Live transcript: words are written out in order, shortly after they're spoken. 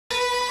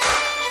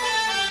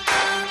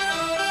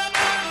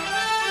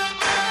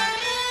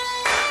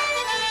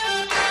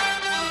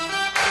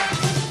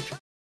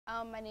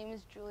name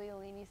is Julie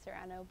Alini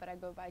Serrano, but I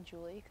go by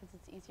Julie because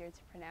it's easier to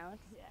pronounce.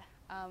 Yeah.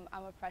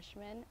 I'm a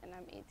freshman and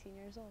I'm 18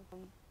 years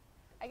old.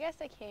 I guess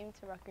I came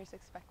to Rutgers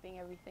expecting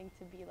everything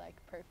to be like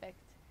perfect,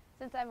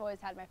 since I've always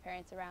had my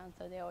parents around,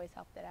 so they always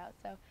helped it out.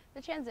 So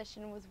the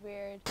transition was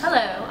weird.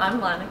 Hello, I'm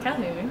Lana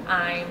Calhoun.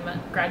 I'm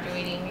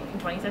graduating in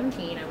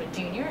 2017. I'm a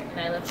junior and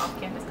I live off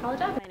campus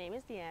College Avenue. My name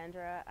is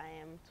Deandra. I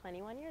am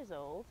 21 years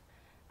old.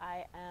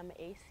 I am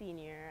a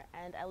senior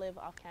and I live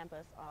off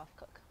campus off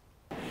Cook.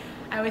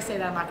 I always say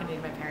that I'm not going to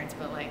do my parents,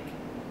 but like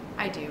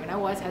I do. And I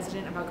was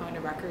hesitant about going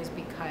to Rutgers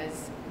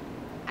because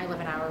I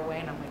live an hour away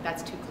and I'm like,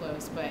 that's too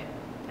close, but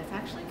that's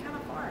actually kind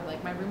of far.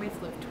 Like my roommates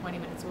live 20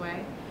 minutes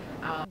away.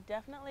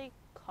 Definitely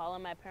call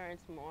on my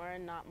parents more,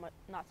 not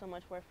so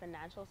much for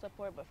financial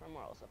support, but for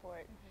moral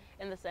support.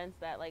 In the sense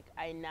that like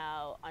I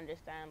now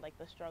understand like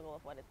the struggle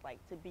of what it's like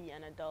to be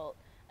an adult.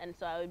 And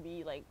so I would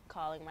be like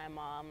calling my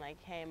mom like,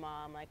 hey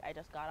mom, like I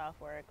just got off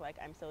work, like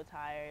I'm so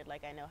tired,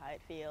 like I know how it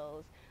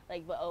feels,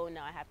 like but oh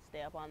now I have to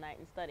stay up all night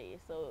and study.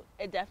 So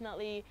it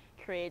definitely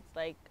creates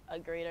like a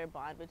greater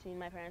bond between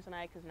my parents and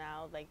I, because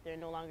now like they're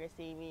no longer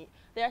seeing me,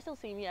 they are still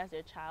seeing me as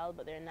their child,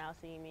 but they're now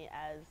seeing me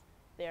as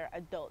their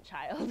adult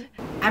child.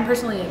 I'm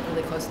personally like,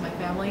 really close to my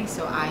family,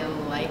 so I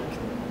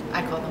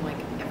call them like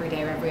every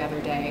day or every other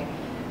day.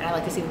 And I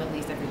like to see them at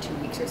least every 2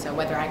 weeks or so,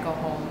 whether I go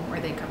home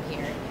or they come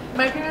here.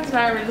 My parents and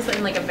I are just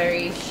in like a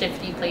very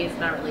shifty place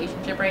in our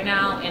relationship right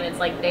now, and it's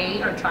like they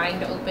are trying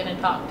to open and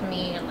talk to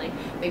me, and like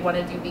they want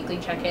to do weekly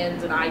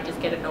check-ins, and I just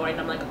get annoyed.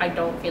 I'm like, I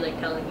don't feel like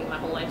telling you my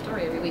whole life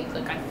story every week.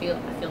 Like I feel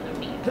no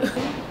need.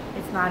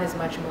 It's not as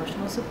much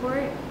emotional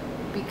support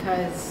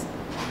because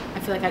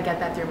I feel like I get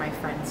that through my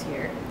friends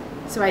here.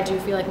 So I do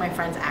feel like my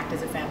friends act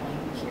as a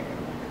family here.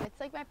 It's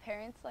like my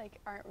parents like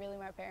aren't really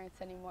my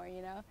parents anymore,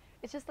 you know?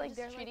 It's just like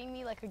they're treating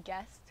me like a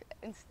guest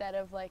instead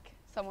of like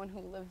someone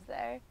who lives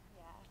there.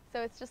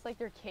 So it's just like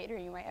they're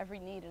catering my every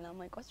need, and I'm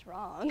like, what's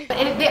wrong?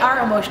 But they are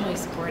emotionally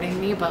supporting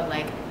me, but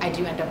like I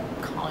do end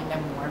up calling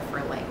them more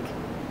for like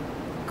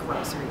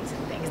groceries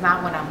and things,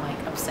 not when I'm like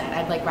upset.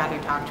 I'd like rather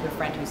talk to a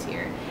friend who's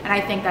here, and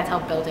I think that's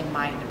helped building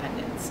my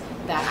independence,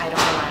 that I don't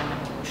rely on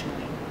them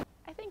emotionally.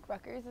 I think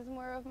Rutgers is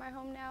more of my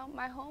home now.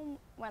 My home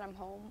when I'm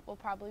home will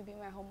probably be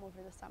my home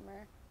over the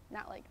summer,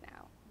 not like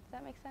now. Does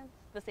that make sense?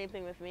 The same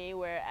thing with me,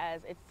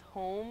 whereas it's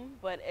home,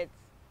 but it's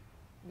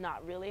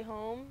not really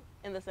home,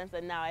 in the sense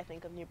that now I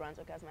think of New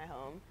Brunswick as my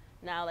home.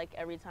 Now like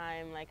every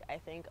time like I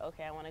think,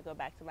 okay, I want to go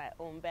back to my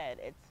own bed,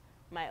 it's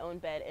my own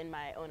bed in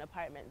my own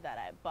apartment that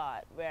I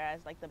bought, whereas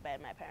like the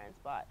bed my parents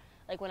bought.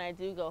 Like when I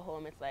do go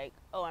home, it's like,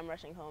 oh, I'm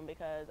rushing home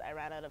because I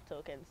ran out of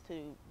tokens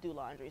to do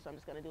laundry, so I'm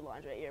just going to do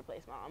laundry at your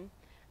place, mom.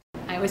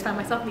 I always find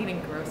myself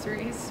needing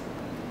groceries,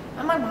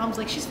 and my mom's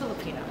like, she's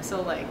Filipino,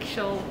 so like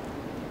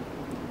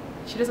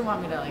she doesn't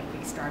want me to like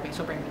be starving.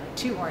 She'll bring me like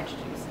 2 orange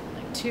juice,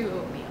 like 2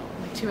 oatmeal,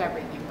 like 2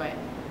 everything. But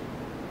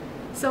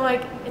so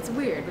like it's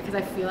weird because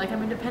I feel like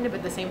I'm independent, but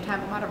at the same time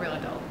I'm not a real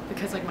adult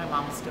because like my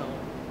mom's still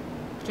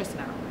just an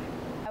hour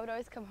away. I would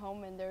always come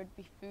home and there would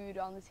be food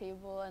on the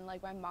table, and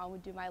like my mom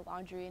would do my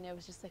laundry and it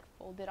was just like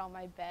folded on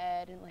my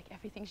bed, and like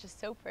everything's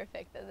just so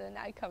perfect. And then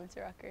I come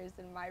to Rutgers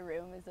and my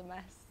room is a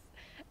mess.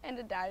 And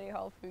the dining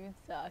hall food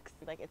sucks.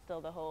 Like it's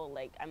still the whole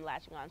like I'm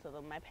latching on to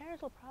them. My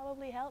parents will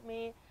probably help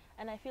me,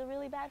 and I feel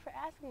really bad for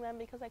asking them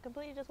because I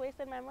completely just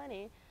wasted my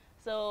money.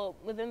 So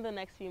within the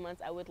next few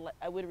months, I would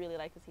really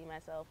like to see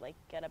myself like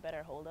get a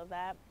better hold of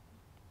that,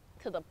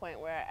 to the point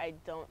where I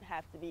don't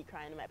have to be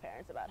crying to my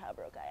parents about how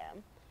broke I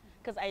am.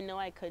 Because I know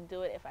I could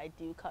do it if I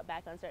do cut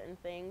back on certain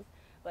things,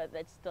 but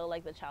that's still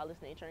like the childish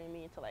nature in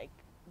me to like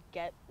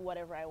get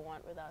whatever I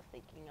want without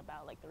thinking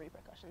about like the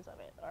repercussions of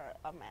it or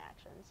of my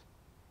actions.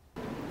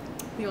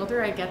 The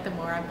older I get, the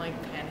more I'm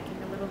like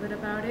panicking a little bit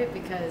about it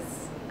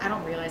because I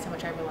don't realize how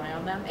much I rely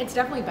on them. It's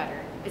definitely better.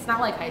 It's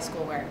not like high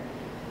school where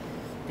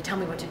they tell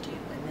me what to do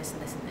and this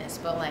and this and this,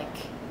 but like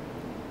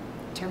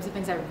in terms of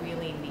things I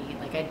really need,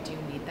 like I do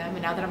need them.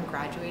 And now that I'm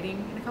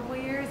graduating in a couple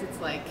of years, it's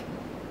like,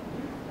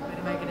 what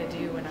am I gonna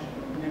do when